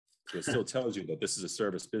It still tells you that this is a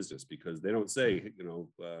service business, because they don't say,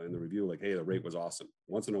 in the review, like, hey, the rate was awesome.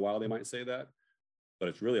 Once in a while, they might say that, but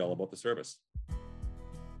it's really all about the service.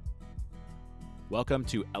 Welcome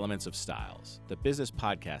to Elements of Styles, the business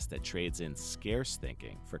podcast that trades in scarce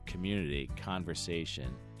thinking for community,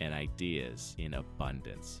 conversation, and ideas in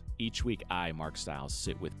abundance. Each week, I, Mark Styles,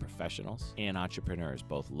 sit with professionals and entrepreneurs,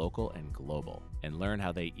 both local and global, and learn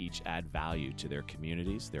how they each add value to their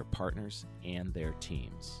communities, their partners, and their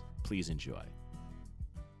teams. Please enjoy.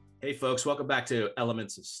 Hey, folks, welcome back to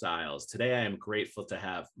Elements of Styles. Today, I am grateful to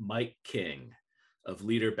have Mike King of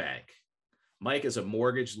Leader Bank. Mike is a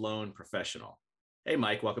mortgage loan professional. Hey,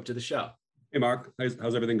 Mike, welcome to the show. Hey, Mark.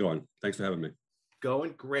 How's everything going? Thanks for having me.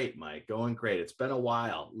 Going great, Mike. Going great. It's been a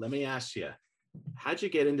while. Let me ask you, how'd you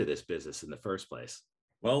get into this business in the first place?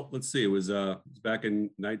 Well, let's see. It was back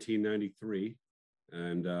in 1993,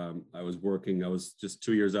 and I was just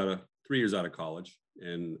 3 years out of college,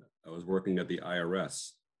 and I was working at the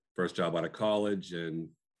IRS. First job out of college, and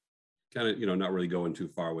kind of, not really going too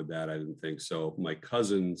far with that, I didn't think. So my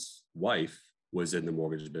cousin's wife was in the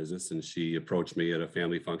mortgage business, and she approached me at a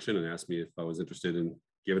family function and asked me if I was interested in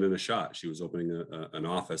giving it a shot. She was opening an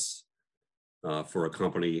office for a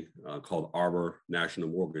company called Arbor National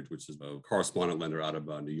Mortgage, which is a correspondent lender out of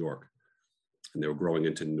New York, and they were growing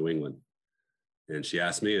into New England. And she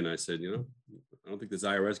asked me, and I said, I don't think this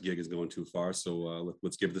IRS gig is going too far, so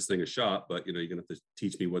let's give this thing a shot. But you're gonna have to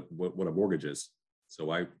teach me what a mortgage is.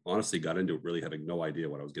 So I honestly got into it really having no idea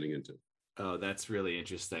what I was getting into. Oh, that's really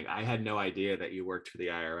interesting. I had no idea that you worked for the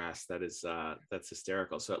IRS. That's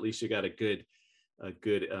hysterical. So at least you got a good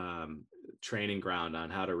training ground on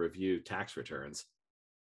how to review tax returns.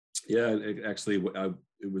 Yeah,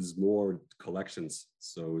 it was more collections.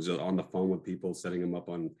 So it was on the phone with people, setting them up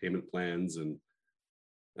on payment plans, and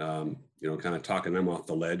kind of talking them off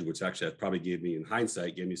the ledge, which actually probably gave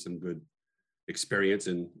me some good experience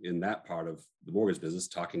in that part of the mortgage business,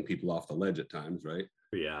 talking people off the ledge at times, right?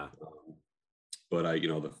 Yeah. But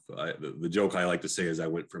the joke I like to say is I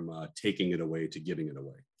went from taking it away to giving it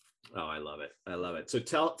away. Oh, I love it. I love it. So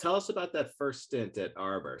tell us about that first stint at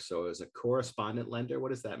Arbor. So it was a correspondent lender. What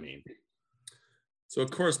does that mean? So a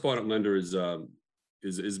correspondent lender is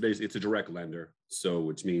basically, it's a direct lender. So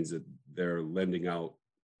which means that they're lending out,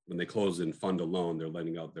 when they close and fund a loan, they're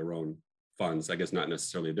lending out their own funds. I guess not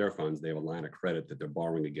necessarily their funds. They have a line of credit that they're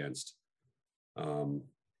borrowing against.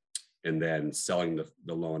 And then selling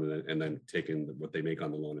the loan and then taking what they make on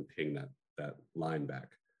the loan and paying that line back,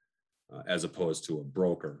 as opposed to a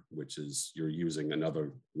broker, which is you're using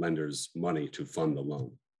another lender's money to fund the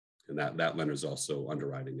loan. And that lender is also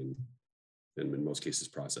underwriting and in most cases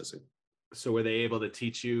processing. So were they able to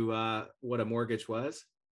teach you what a mortgage was?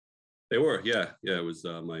 They were, yeah. It was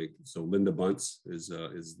Linda Bunce is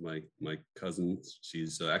my cousin.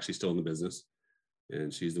 She's actually still in the business,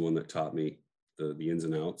 and she's the one that taught me the ins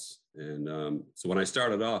and outs. And so when I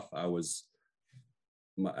started off, I was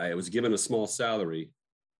given a small salary,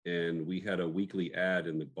 and we had a weekly ad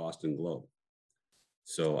in the Boston Globe.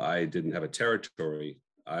 So I didn't have a territory.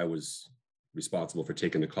 I was responsible for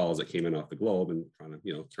taking the calls that came in off the Globe and trying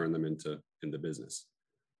to turn them into business.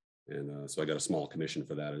 And so I got a small commission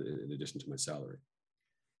for that in addition to my salary.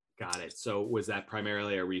 Got it. So was that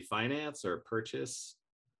primarily a refinance or a purchase?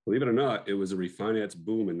 Believe it or not, it was a refinance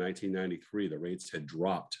boom in 1993. The rates had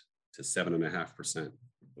dropped to 7.5%.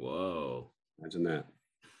 Whoa. Imagine that.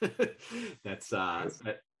 That's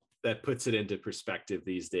that puts it into perspective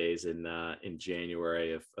these days in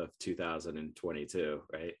January of 2022,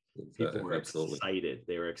 right? People were excited.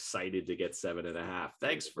 They were excited to get 7.5.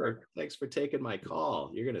 Thanks for taking my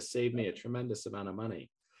call. You're going to save me a tremendous amount of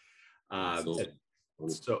money.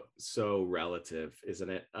 So relative, isn't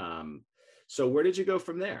it? So where did you go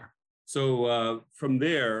from there? So from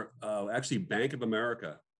there, actually Bank of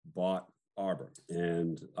America bought Arbor.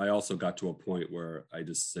 And I also got to a point where I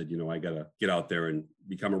just said, I got to get out there and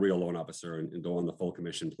become a real loan officer and go on the full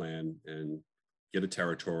commission plan and get a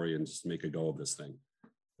territory and just make a go of this thing.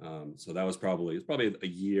 So that was probably a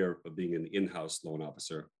year of being an in-house loan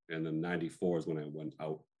officer. And then 94 is when I went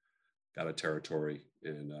out, got a territory,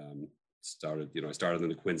 and started in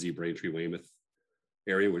the Quincy, Braintree, Weymouth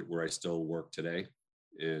area where I still work today,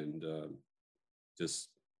 and just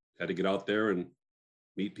had to get out there and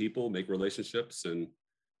meet people, make relationships, and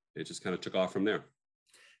it just kind of took off from there.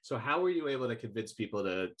 So how were you able to convince people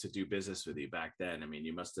to do business with you back then? I mean,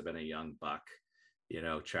 you must have been a young buck,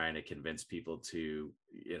 trying to convince people to,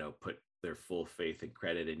 put their full faith and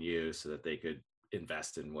credit in you so that they could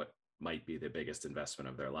invest in what might be the biggest investment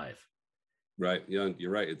of their life. Right. Yeah,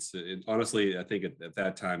 you're right. Honestly, I think at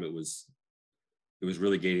that time it was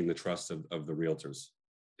really gaining the trust of the realtors.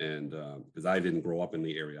 And because I didn't grow up in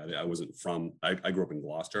the area, I wasn't from. I grew up in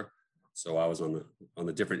Gloucester, so I was on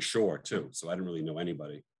the different shore too. So I didn't really know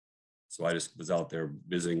anybody. So I just was out there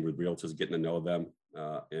visiting with realtors, getting to know them,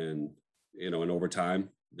 and and over time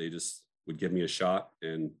they just would give me a shot,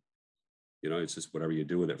 and it's just whatever you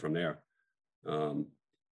do with it from there.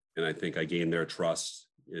 And I think I gained their trust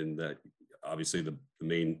in that. Obviously, the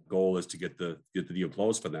main goal is to get the deal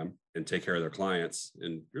closed for them and take care of their clients,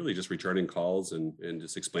 and really just returning calls and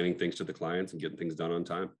just explaining things to the clients and getting things done on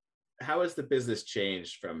time. How has the business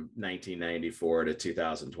changed from 1994 to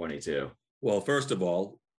 2022? Well, first of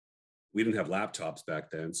all, we didn't have laptops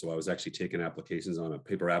back then, so I was actually taking applications on a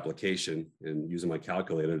paper application and using my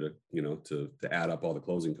calculator to add up all the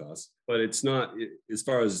closing costs. But it's not, as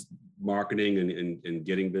far as marketing and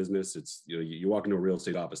getting business. It's you walk into a real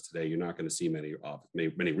estate office today, you're not going to see many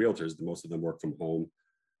realtors. Most of them work from home,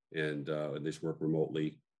 and they just work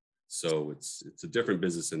remotely. So it's a different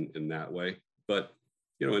business in that way. But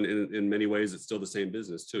in many ways, it's still the same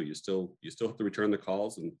business too. You still have to return the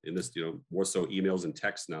calls, and in this, more so emails and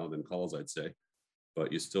texts now than calls, I'd say.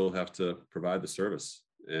 But you still have to provide the service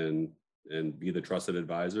and be the trusted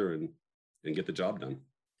advisor and get the job done.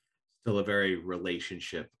 Still a very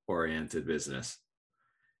relationship-oriented business.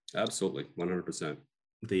 Absolutely, 100%.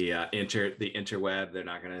 The interweb,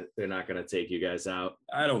 they're not gonna take you guys out.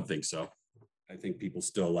 I don't think so. I think people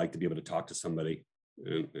still like to be able to talk to somebody.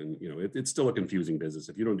 And it's still a confusing business.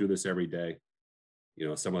 If you don't do this every day,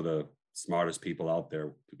 some of the smartest people out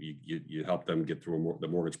there, you help them get through the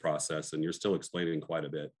mortgage process, and you're still explaining quite a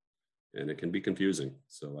bit, and it can be confusing.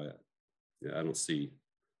 So I don't see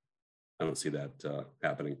that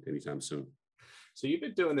happening anytime soon. So you've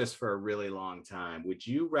been doing this for a really long time. Would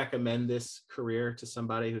you recommend this career to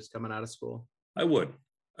somebody who's coming out of school? I would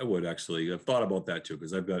actually. I've thought about that too,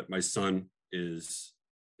 because my son is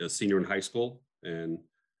a senior in high school, and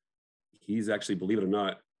he's actually, believe it or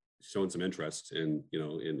not, shown some interest in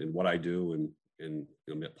what I do, and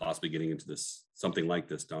possibly getting into something like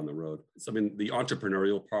this down the road. So, I mean, the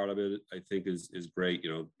entrepreneurial part of it, I think, is great.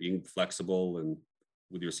 Being flexible and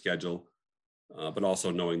with your schedule, but also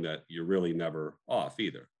knowing that you're really never off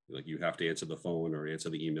either. Like, you have to answer the phone or answer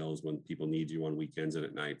the emails when people need you on weekends and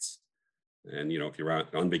at nights. And if you're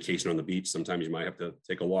on vacation on the beach, sometimes you might have to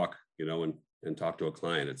take a walk, and talk to a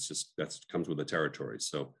client. It's just, that comes with the territory.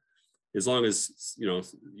 So as long as,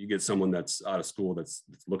 you get someone that's out of school, that's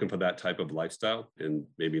looking for that type of lifestyle, and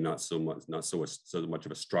maybe not so much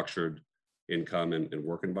of a structured income and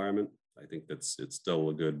work environment, I think it's still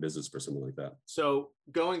a good business for someone like that. So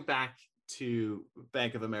going back to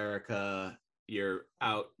Bank of America, you're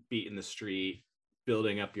out beating the street,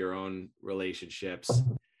 building up your own relationships.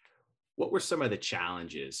 What were some of the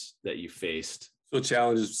challenges that you faced? So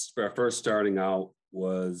challenges for first starting out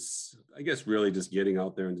was, I guess, really just getting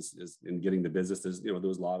out there and getting the business. There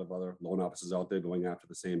was a lot of other loan officers out there going after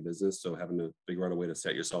the same business. So having to figure out a way to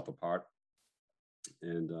set yourself apart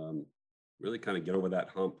and really kind of get over that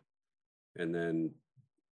hump. And then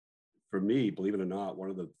for me, believe it or not, one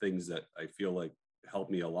of the things that I feel like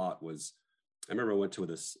helped me a lot was, I remember I went to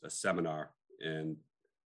a seminar, and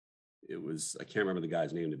it was, I can't remember the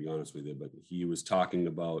guy's name, to be honest with you, but he was talking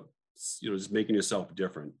about, just making yourself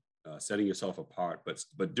different, setting yourself apart,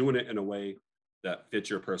 but doing it in a way that fits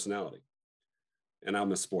your personality. And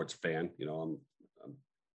I'm a sports fan,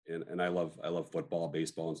 and I love football,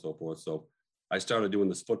 baseball, and so forth. So I started doing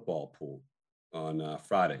this football pool on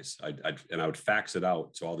Fridays. I would fax it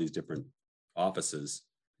out to all these different offices,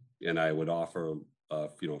 and I would offer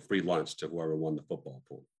free lunch to whoever won the football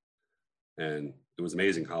pool. And it was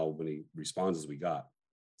amazing how many responses we got.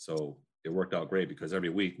 So it worked out great, because every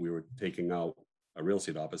week we were taking out a real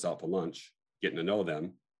estate office out for lunch, getting to know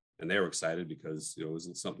them, and they were excited because it was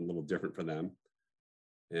something a little different for them.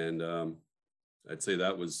 And I'd say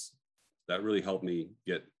that really helped me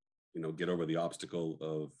get over the obstacle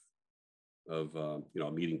of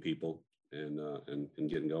meeting people and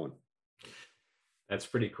getting going. That's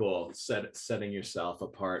pretty cool. Setting yourself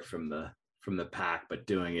apart from the pack, but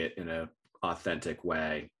doing it in an authentic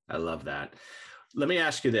way. I love that. Let me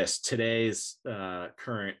ask you this: today's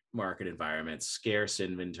current market environment, scarce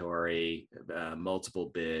inventory,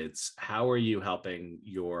 multiple bids. How are you helping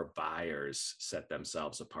your buyers set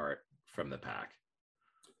themselves apart from the pack?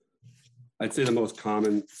 I'd say the most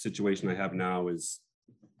common situation I have now is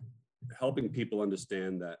helping people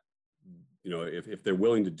understand that, if they're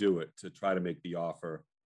willing to do it, to try to make the offer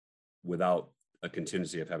without a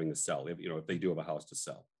contingency of having to sell, if they do have a house to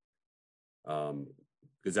sell.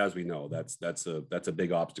 Because as we know, that's a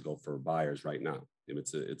big obstacle for buyers right now.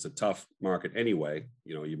 It's a tough market anyway.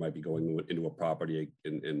 You might be going into a property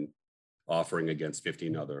and offering against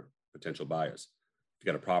 15 other potential buyers. If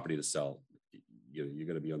you got a property to sell, you're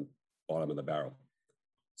going to be on the bottom of the barrel.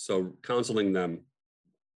 So counseling them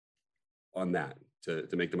on that to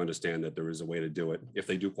make them understand that there is a way to do it if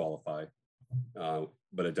they do qualify,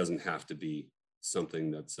 but it doesn't have to be something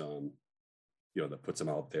that's that puts them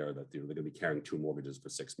out there that they're going to be carrying 2 mortgages for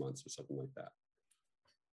 6 months or something like that.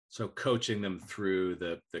 So coaching them through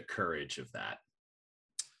the courage of that.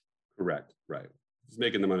 Correct. Right. Just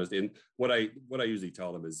making them understand. What I usually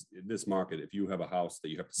tell them is, in this market, if you have a house that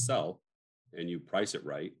you have to sell and you price it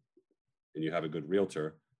right and you have a good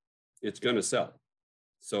realtor, it's going to sell.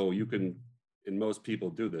 So you can, and most people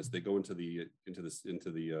do this, they go into the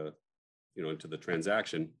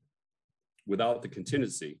transaction without the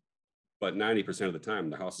contingency, but 90% of the time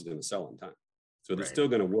the house is going to sell on time. So they're still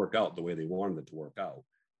going to work out the way they wanted it to work out,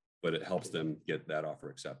 but it helps them get that offer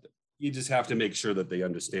accepted. You just have to make sure that they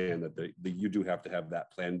understand that you do have to have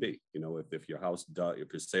that plan B. If your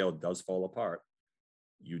sale does fall apart,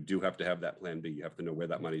 you do have to have that plan B. You have to know where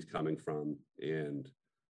that money's coming from, and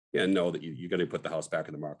know that you're going to put the house back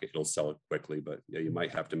in the market. It'll sell it quickly, but you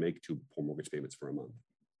might have to make 2 mortgage payments for a month.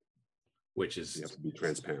 You have to be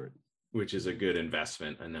transparent. Which is a good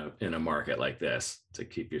investment in a market like this to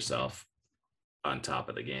keep yourself on top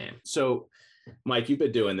of the game. So, Mike, you've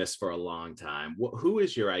been doing this for a long time. Who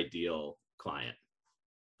is your ideal client,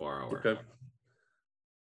 borrower? Okay.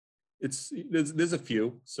 There's a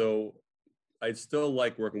few. So I still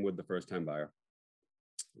like working with the first-time buyer.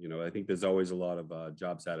 I think there's always a lot of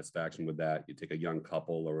job satisfaction with that. You take a young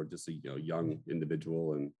couple or just a young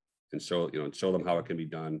individual and show them how it can be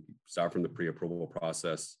done. Start from the pre-approval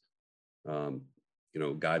process.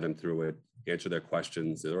 Guide them through it, answer their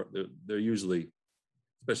questions. They're usually,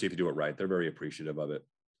 especially if you do it right, they're very appreciative of it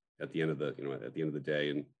at the end of the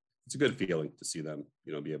day. And it's a good feeling to see them,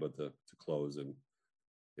 be able to close and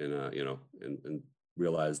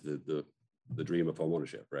realize the dream of home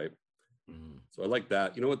ownership, right? Mm-hmm. So I like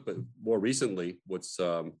that. But more recently, what's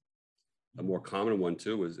a more common one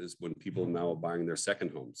too is when people now are buying their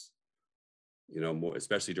second homes. More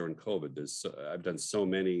especially during COVID. I've done so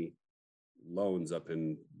many loans up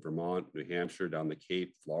in Vermont, New Hampshire, down the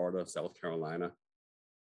Cape, Florida, South Carolina.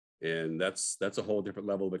 And that's a whole different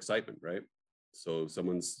level of excitement, right? So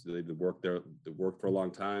they've worked for a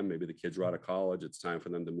long time. Maybe the kids are out of college. It's time for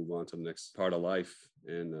them to move on to the next part of life.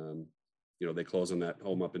 And, they close on that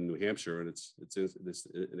home up in New Hampshire, and it's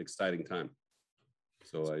an exciting time.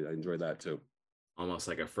 So I enjoy that too. Almost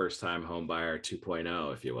like a first-time home buyer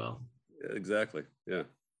 2.0, if you will. Yeah, exactly. Yeah.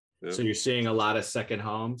 So you're seeing a lot of second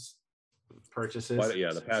homes purchases?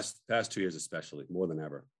 The past 2 years especially, more than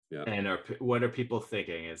ever. Yeah. And what are people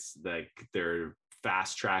thinking? It's like they're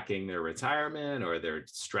fast tracking their retirement, or they're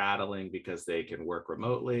straddling because they can work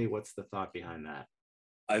remotely. What's the thought behind that?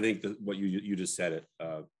 I think that what you just said it,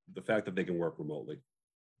 the fact that they can work remotely,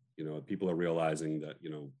 people are realizing that,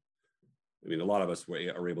 a lot of us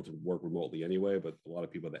are able to work remotely anyway, but a lot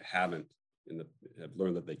of people that haven't have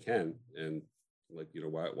learned that they can. And like,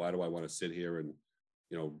 why do I want to sit here and,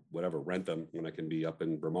 rent them when I can be up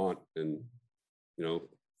in Vermont and,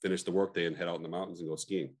 finish the workday and head out in the mountains and go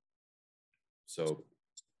skiing. So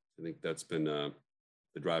I think that's been the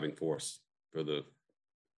driving force for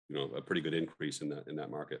a pretty good increase in that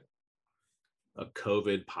market. A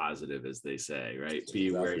COVID positive, as they say, right?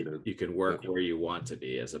 Be where you can work where you want to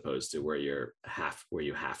be, as opposed to where you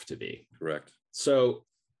have to be. Correct. So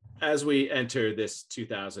as we enter this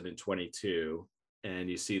 2022 and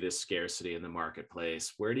you see this scarcity in the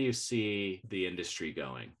marketplace, where do you see the industry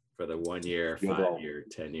going for the 1 year, 5 year,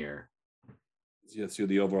 10 year? Yeah, so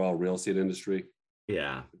the overall real estate industry.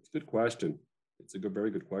 Yeah, it's a good question. It's very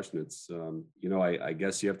good question. It's, I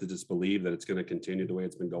guess you have to just believe that it's going to continue the way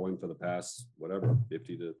it's been going for the past,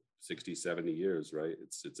 50 to 60, 70 years, right?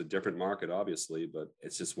 It's a different market, obviously, but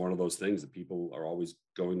it's just one of those things that people are always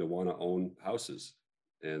going to want to own houses,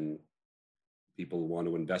 and people want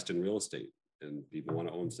to invest in real estate, and people want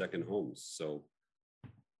to own second homes. So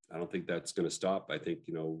I don't think that's going to stop. I think,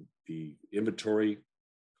 the inventory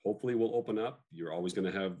hopefully will open up. You're always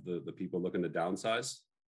going to have the people looking to downsize.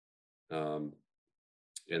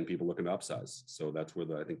 And people looking to upsize. So that's where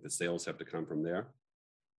I think the sales have to come from there.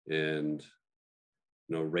 And,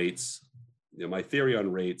 rates, my theory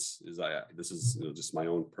on rates is this is just my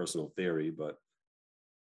own personal theory, but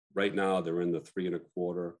right now they're in the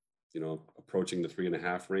 3.25, approaching the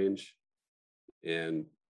 3.5 range. And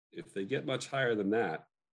if they get much higher than that,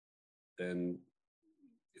 then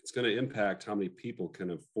it's going to impact how many people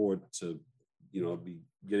can afford to, be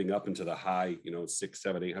getting up into the high, $600,000,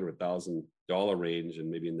 $700,000, $800,000 range, and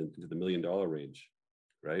maybe into the $1 million range,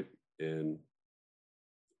 right? And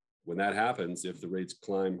when that happens, if the rates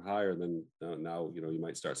climb higher, then now, you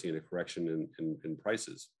might start seeing a correction in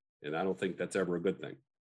prices. And I don't think that's ever a good thing.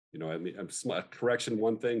 I mean, a correction,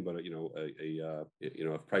 one thing, but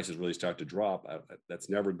if prices really start to drop, that's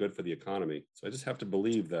never good for the economy. So I just have to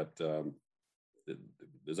believe that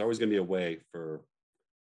there's always going to be a way for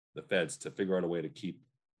the feds to figure out a way to keep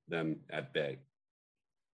them at bay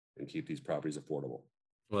and keep these properties affordable.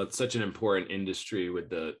 Well, it's such an important industry with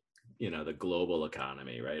the global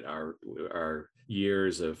economy, right? Our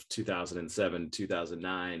years of 2007,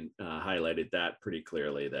 2009 highlighted that pretty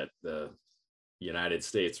clearly, that the United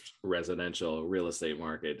States residential real estate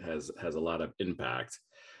market has a lot of impact.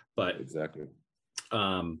 But exactly.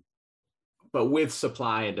 But with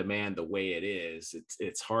supply and demand the way it is,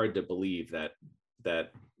 it's hard to believe that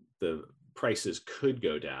the prices could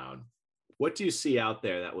go down. What do you see out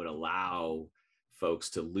there that would allow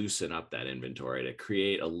folks to loosen up that inventory, to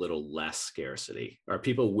create a little less scarcity? Are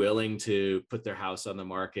people willing to put their house on the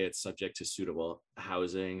market subject to suitable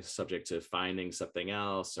housing, subject to finding something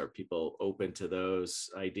else? Are people open to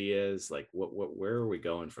those ideas? Like where are we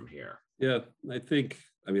going from here? Yeah, I think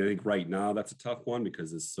right now that's a tough one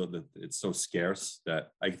because it's so scarce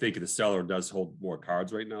that I think the seller does hold more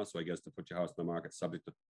cards right now. So I guess to put your house on the market subject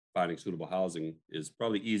to finding suitable housing is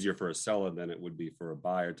probably easier for a seller than it would be for a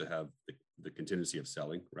buyer to have the contingency of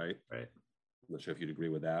selling, right? Right. I'm not sure if you'd agree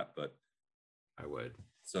with that, but I would.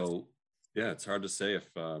 So yeah, it's hard to say if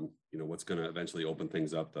what's going to eventually open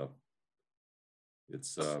things up, though.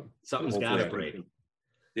 It's something's got to break.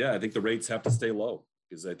 Yeah, I think the rates have to stay low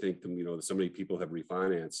because I think so many people have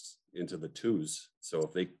refinanced into the 2s.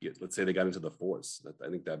 So if let's say they got into the 4s, I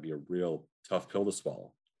think that'd be a real tough pill to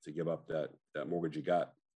swallow, to give up that mortgage you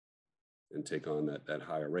got and take on that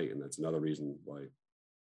higher rate. And that's another reason why,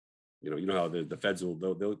 how the feds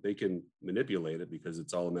they can manipulate it because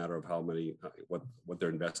it's all a matter of what they're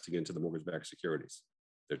investing into the mortgage-backed securities.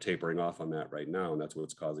 They're tapering off on that right now, and that's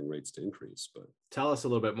what's causing rates to increase. But tell us a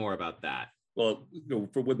little bit more about that. Well,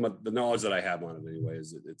 the knowledge that I have on it anyway,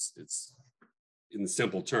 is it's in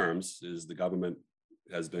simple terms, is the government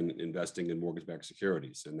has been investing in mortgage-backed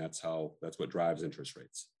securities, and that's what drives interest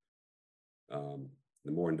rates.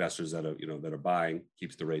 The more investors that are buying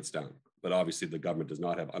keeps the rates down. But obviously the government does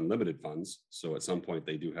not have unlimited funds. So at some point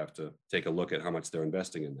they do have to take a look at how much they're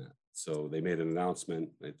investing in that. So they made an announcement,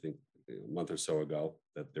 I think a month or so ago,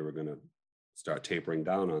 that they were going to start tapering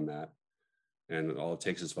down on that. And all it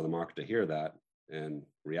takes is for the market to hear that and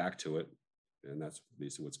react to it. And that's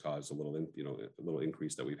basically what's caused a little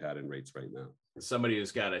increase that we've had in rates right now. Somebody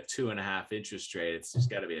who's got a 2.5 interest rate, it's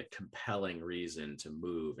just got to be a compelling reason to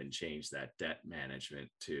move and change that debt management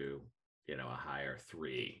to, a higher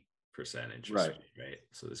 3% interest rate, right?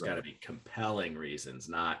 So there's got to be compelling reasons,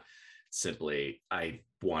 not simply, I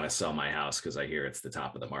want to sell my house because I hear it's the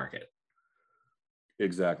top of the market.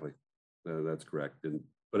 Exactly. That's correct.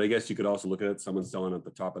 But I guess you could also look at it, someone's selling at the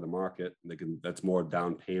top of the market, that's more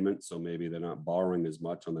down payment. So maybe they're not borrowing as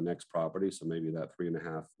much on the next property. So maybe that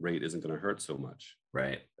 3.5 rate isn't going to hurt so much.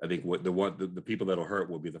 Right. I think the people that'll hurt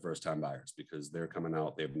will be the first time buyers because they're coming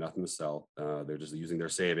out, they have nothing to sell. They're just using their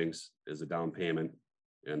savings as a down payment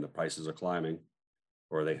and the prices are climbing,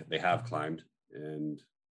 or they have climbed. And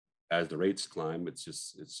as the rates climb, it's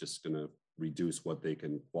just going to reduce what they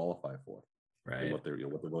can qualify for. Right. And what they're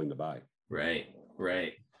willing to buy. Right.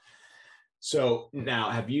 So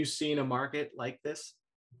now, have you seen a market like this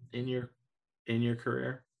in your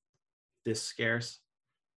career, this scarce?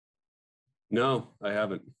 No, I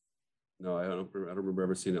haven't. No, I don't remember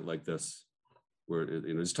ever seeing it like this. Where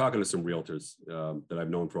just talking to some realtors that I've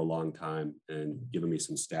known for a long time and giving me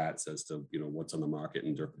some stats as to what's on the market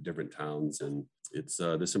in different towns, and it's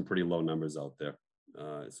there's some pretty low numbers out there.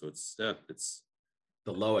 So it's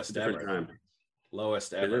the lowest ever. Time.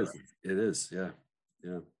 Lowest ever. It is. Yeah.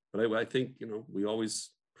 But I think we always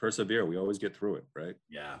persevere. We always get through it, right?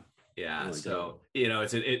 Yeah. So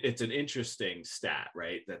it's an interesting stat,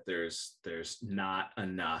 right? That there's not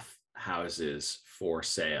enough houses for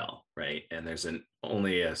sale, right? And there's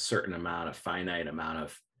only a certain finite amount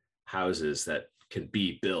of houses that can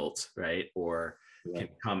be built, right? Or can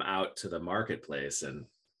come out to the marketplace. And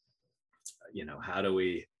how do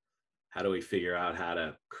we figure out how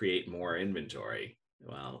to create more inventory?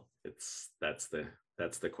 Well, that's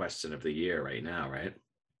the question of the year right now, right?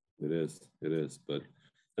 It is. But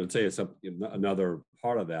I would say another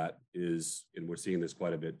part of that is, and we're seeing this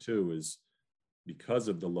quite a bit too, is because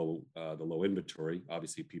of the low inventory.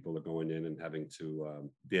 Obviously, people are going in and having to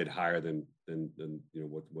bid higher than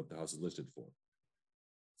what the house is listed for.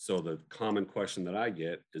 So the common question that I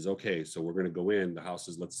get is, okay, so we're going to go in. The house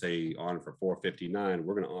is, let's say, on for $459.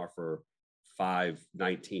 We're going to offer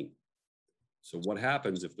 519. So what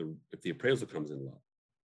happens if the appraisal comes in low?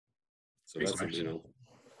 So Great that's question.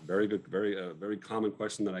 very good, very common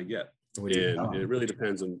question that I get. What do you And know? it really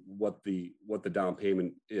depends on what the down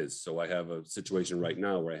payment is. So I have a situation right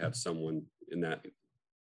now where I have someone in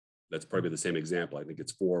that's probably the same example. I think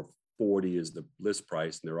it's 440 is the list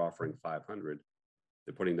price, and they're offering 500.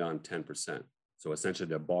 They're putting down 10%. So essentially,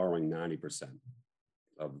 they're borrowing 90%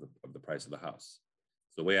 of the price of the house.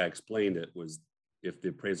 So the way I explained it was, if the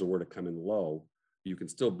appraisal were to come in low, you can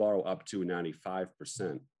still borrow up to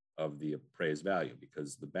 95% of the appraised value,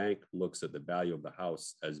 because the bank looks at the value of the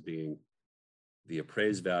house as being the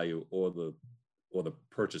appraised value or the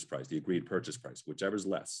purchase price, the agreed purchase price, whichever's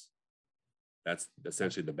less. That's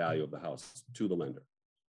essentially the value of the house to the lender.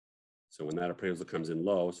 So when that appraisal comes in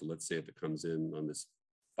low, so let's say if it comes in on this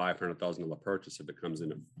 $500,000 purchase, if it comes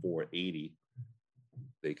in at 480,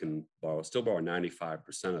 they can still borrow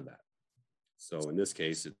 95% of that. So in this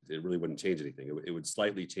case, it really wouldn't change anything. It would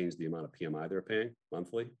slightly change the amount of PMI they're paying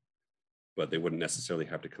monthly, but they wouldn't necessarily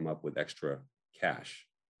have to come up with extra cash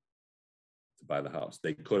to buy the house.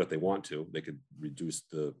 They could, if they want to. They could reduce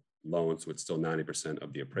the loan so it's still 90%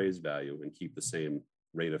 of the appraised value and keep the same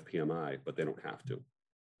rate of PMI, but they don't have to.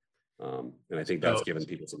 And I think that's given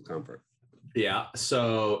people some comfort. Yeah.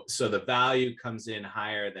 So the value comes in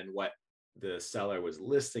higher than what the seller was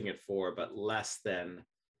listing it for, but less than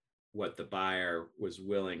what the buyer was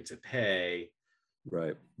willing to pay.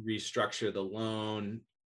 Right. Restructure the loan.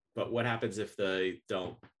 But what happens if they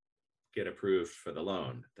don't get approved for the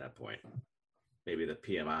loan at that point? Maybe the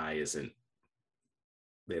PMI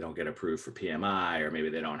they don't get approved for PMI, or maybe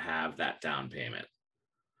they don't have that down payment.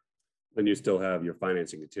 Then you still have your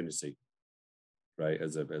financing contingency, right,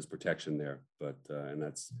 as protection there. But and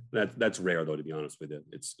that's rare, though, to be honest with you.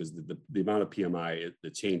 It's because the amount of PMI, the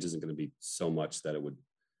change isn't going to be so much that it would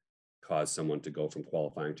cause someone to go from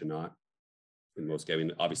qualifying to not. In most cases, I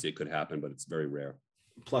mean, obviously it could happen, but it's very rare.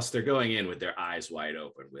 Plus, they're going in with their eyes wide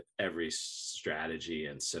open with every strategy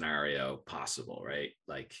and scenario possible, right?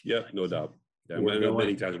 No doubt. Yeah,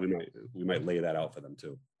 many times we might lay that out for them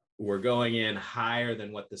too. We're going in higher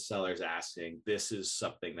than what the seller's asking. This is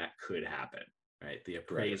something that could happen, right? The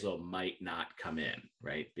appraisal might not come in,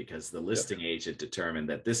 right? Because the listing agent determined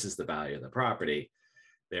that this is the value of the property.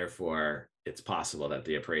 Therefore, it's possible that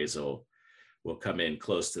the appraisal will come in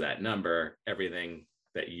close to that number. Everything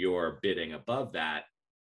that you're bidding above that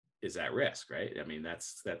is at risk, right? I mean,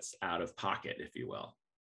 that's out of pocket, if you will.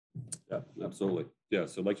 Yeah, absolutely. Yeah.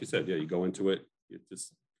 So like you said, you go into it, you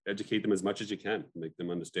just educate them as much as you can, make them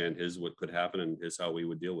understand here's what could happen and here's how we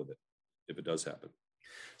would deal with it if it does happen.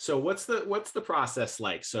 So what's the process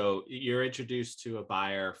like? So you're introduced to a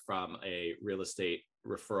buyer from a real estate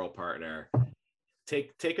referral partner.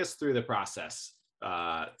 Take us through the process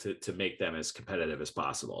to make them as competitive as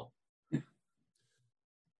possible.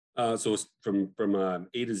 So from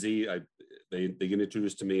A to Z, they get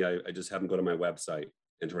introduced to me. I just have them go to my website,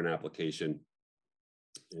 enter an application,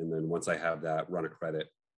 and then once I have that, run a credit.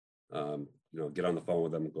 Get on the phone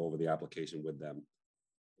with them, go over the application with them,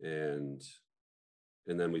 and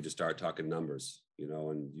then we just start talking numbers.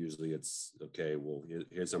 And usually it's okay. Well,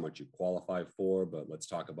 here's how much you qualify for, but let's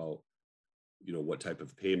talk about what type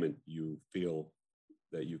of payment you feel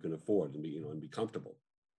that you can afford and be comfortable.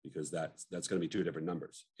 Because that's going to be two different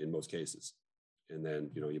numbers in most cases. And then,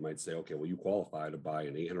 you might say, okay, well, you qualify to buy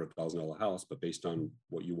an $800,000 house, but based on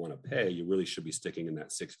what you want to pay, you really should be sticking in that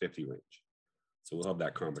 $650,000 range. So we'll have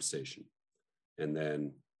that conversation. And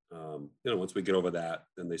then, once we get over that,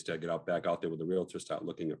 then they get back out there with the realtor, start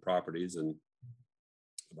looking at properties. And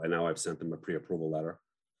by now I've sent them a pre-approval letter,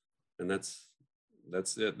 and that's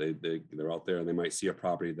it. They're out there and they might see a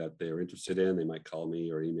property that they're interested in. They might call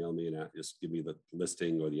me or email me and just give me the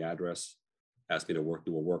listing or the address, ask me to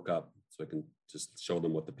do a workup so I can just show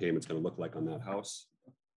them what the payment's going to look like on that house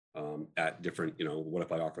at different, what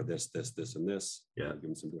if I offer this, and this? Yeah. Give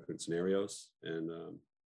them some different scenarios. And,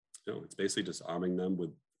 it's basically just arming them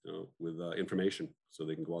with information so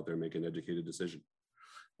they can go out there and make an educated decision.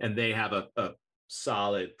 And they have a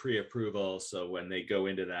solid pre-approval. So when they go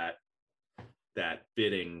into that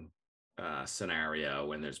bidding scenario,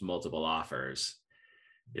 when there's multiple offers,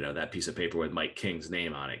 that piece of paper with Mike King's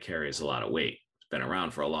name on it carries a lot of weight. It's been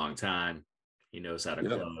around for a long time. He knows how to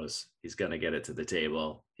close. He's going to get it to the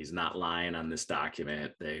table. He's not lying on this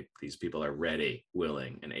document. These people are ready,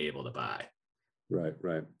 willing, and able to buy.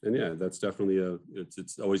 Right. And yeah, that's definitely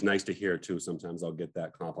it's always nice to hear too. Sometimes I'll get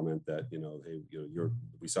that compliment that, hey,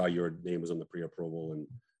 we saw your name was on the pre-approval, and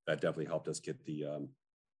that definitely helped us get the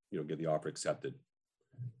get the offer accepted.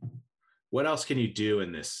 What else can you do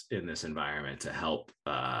in this environment to help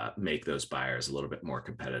make those buyers a little bit more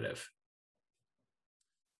competitive?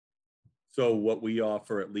 So what we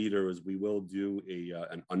offer at Leader is we will do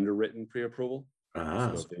an underwritten pre-approval.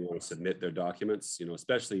 So if they want to submit their documents,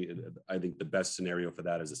 especially I think the best scenario for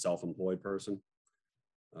that is a self-employed person,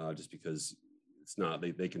 just because it's not,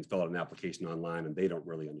 they can fill out an application online and they don't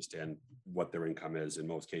really understand what their income is in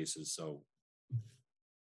most cases. So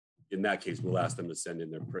in that case, we'll ask them to send in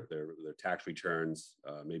their tax returns,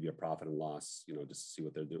 maybe a profit and loss, just to see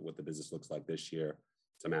what the business looks like this year,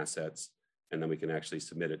 some assets, and then we can actually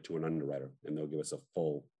submit it to an underwriter, and they'll give us a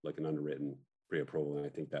full, like an underwritten pre-approval. And I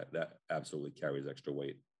think that absolutely carries extra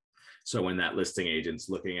weight. So when that listing agent's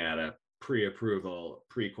looking at a pre-approval,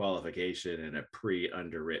 pre-qualification, and a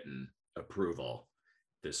pre-underwritten approval,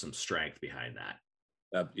 there's some strength behind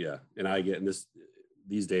that. Yeah, and I get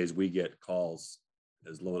these days we get calls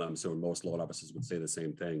as loan. I'm sure most loan officers would say the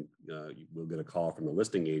same thing. We'll get a call from the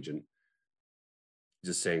listing agent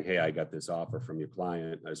just saying, "Hey, I got this offer from your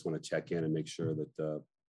client. I just want to check in and make sure that that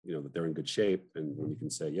they're in good shape." And when you can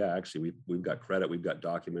say, "Yeah, actually, we've got credit, we've got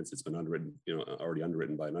documents, it's been underwritten, already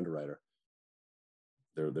underwritten by an underwriter,"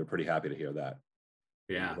 they're pretty happy to hear that.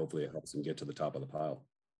 Yeah, and hopefully it helps them get to the top of the pile.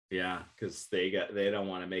 Yeah, because they don't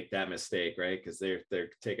want to make that mistake, right? Because they're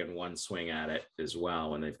taking one swing at it as well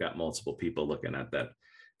when they've got multiple people looking at that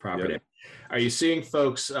property. Yep. Are you seeing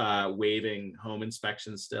folks waiving home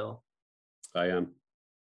inspections still? I am.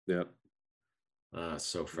 Yep.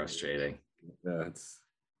 So frustrating. Yeah, it's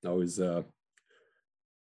always it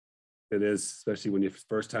is, especially when you're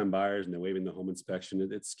first-time buyers and they're waiving the home inspection.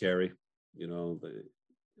 It's scary.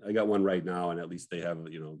 I got one right now, and at least they have,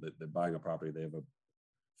 they're buying a property. They have a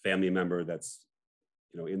family member that's,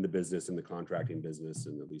 in the business, in the contracting business,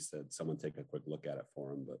 and at least had someone take a quick look at it for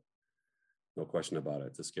them. But no question about it,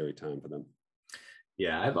 it's a scary time for them.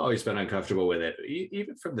 Yeah, I've always been uncomfortable with it,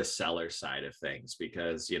 even from the seller side of things,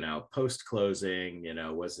 because, post-closing,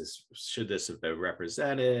 should this have been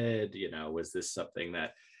represented? Was this something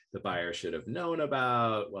that the buyer should have known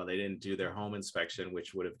about? Well, they didn't do their home inspection,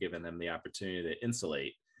 which would have given them the opportunity to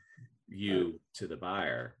insulate you to the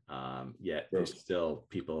buyer. Yet there's still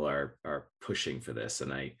people are pushing for this.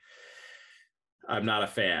 And I'm not a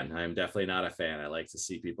fan. I'm definitely not a fan. I like to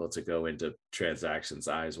see people to go into transactions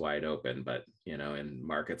eyes wide open, but in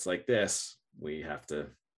markets like this, we have to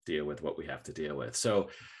deal with what we have to deal with. So,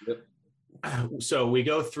 So we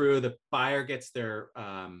go through, the buyer gets their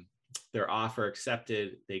offer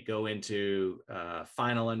accepted. They go into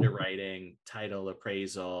final underwriting, title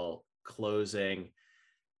appraisal, closing,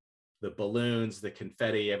 the balloons, the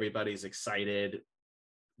confetti, everybody's excited.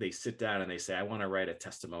 They sit down and they say, "I want to write a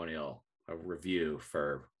testimonial, a review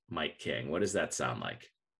for Mike King." What does that sound like?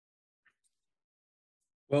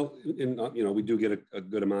 Well, we do get a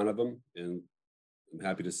good amount of them, and I'm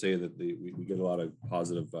happy to say that we get a lot of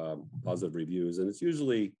positive reviews, and it's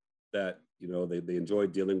usually that they enjoy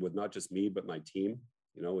dealing with not just me but my team.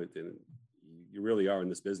 You really are in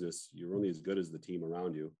this business. You're only as good as the team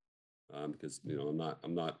around you, because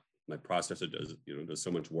I'm not. My processor does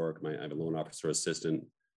so much work. I have a loan officer assistant,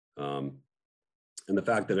 and the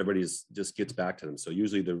fact that everybody's just gets back to them. So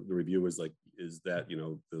usually the review is that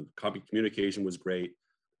the communication was great.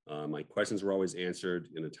 My questions were always answered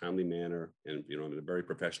in a timely manner and in a very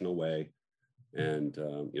professional way, and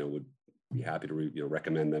would be happy to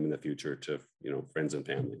recommend them in the future to friends and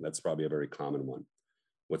family. That's probably a very common one.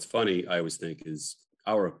 What's funny, I always think, is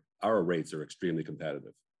our rates are extremely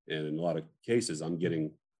competitive, and in a lot of cases,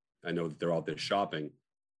 I know that they're out there shopping,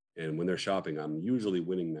 and when they're shopping, I'm usually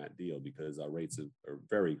winning that deal because our rates are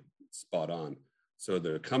very spot on. So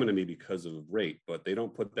they're coming to me because of rate, but they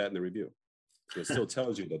don't put that in the review. So it still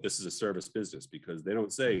tells you that this is a service business, because they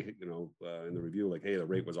don't say, in the review, like, "Hey, the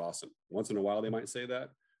rate was awesome." Once in a while, they might say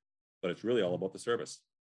that, but it's really all about the service.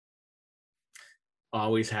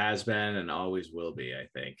 Always has been and always will be, I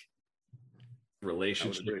think.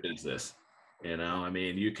 Relationship business.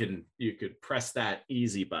 You could press that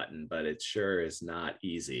easy button, but it sure is not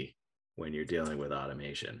easy when you're dealing with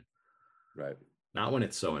automation. Right. Not when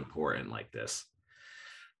it's so important like this.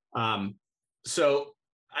 So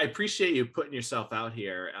I appreciate you putting yourself out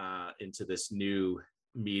here into this new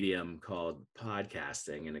medium called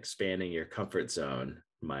podcasting and expanding your comfort zone,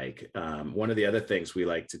 Mike. One of the other things we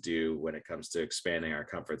like to do when it comes to expanding our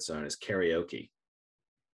comfort zone is karaoke.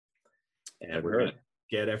 And we're going to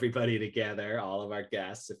get everybody together, all of our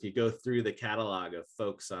guests. If you go through the catalog of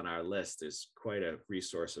folks on our list, there's quite a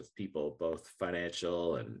resource of people, both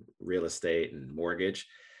financial and real estate and mortgage.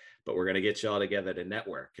 But we're going to get you all together to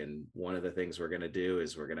network. And one of the things we're going to do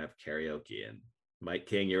is we're going to have karaoke. And Mike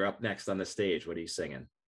King, you're up next on the stage. What are you singing?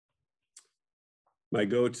 My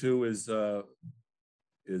go-to is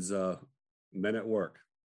Men at Work,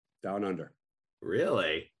 Down Under.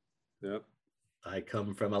 Really? Yep. I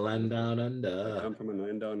come from a land down under. I come from a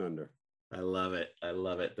land down under. I love it. I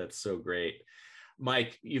love it. That's so great.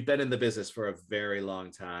 Mike, you've been in the business for a very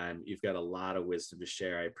long time. You've got a lot of wisdom to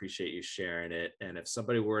share. I appreciate you sharing it. And if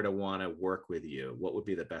somebody were to want to work with you, what would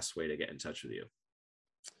be the best way to get in touch with you?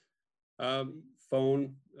 Cell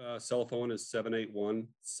phone is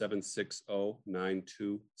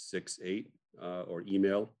 781-760-9268, or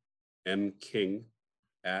email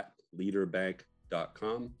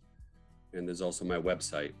mking@leaderbank.com. And there's also my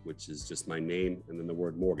website, which is just my name and then the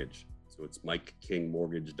word mortgage. So it's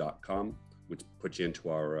mikekingmortgage.com, which puts you into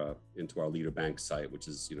our Leader Bank site, which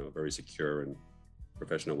is, a very secure and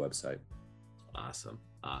professional website. Awesome.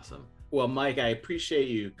 Well, Mike, I appreciate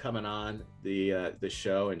you coming on the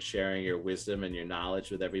show and sharing your wisdom and your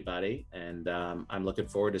knowledge with everybody. And I'm looking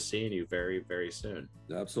forward to seeing you very, very soon.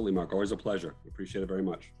 Absolutely, Mark. Always a pleasure. Appreciate it very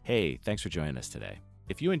much. Hey, thanks for joining us today.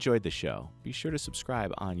 If you enjoyed the show, be sure to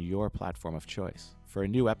subscribe on your platform of choice for a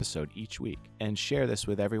new episode each week, and share this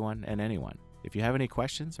with everyone and anyone. If you have any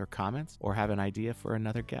questions or comments, or have an idea for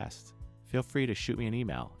another guest, feel free to shoot me an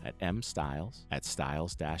email at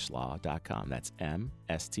mstiles@stiles-law.com. That's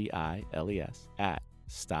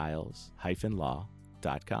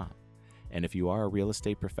MSTILES@stiles-law.com. And if you are a real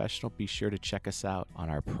estate professional, be sure to check us out on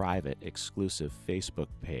our private, exclusive Facebook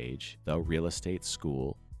page, The Real Estate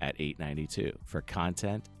School at 892, for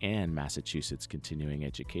content and Massachusetts continuing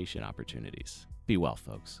education opportunities. Be well,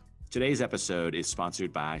 folks. Today's episode is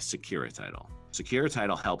sponsored by Securititle.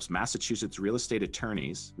 Securititle helps Massachusetts real estate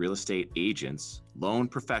attorneys, real estate agents, loan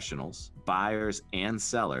professionals, buyers, and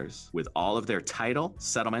sellers with all of their title,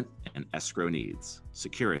 settlement, and escrow needs.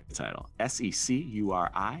 Securititle,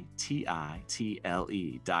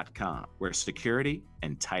 SECURITITLE.com, where security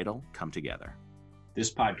and title come together.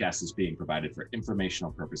 This podcast is being provided for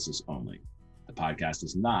informational purposes only. The podcast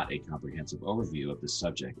is not a comprehensive overview of the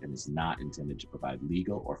subject and is not intended to provide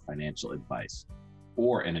legal or financial advice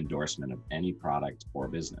or an endorsement of any product or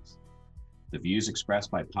business. The views expressed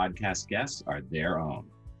by podcast guests are their own,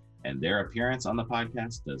 and their appearance on the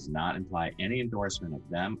podcast does not imply any endorsement of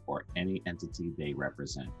them or any entity they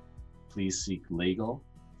represent. Please seek legal,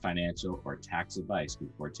 financial, or tax advice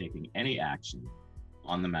before taking any action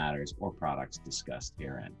on the matters or products discussed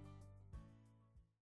herein.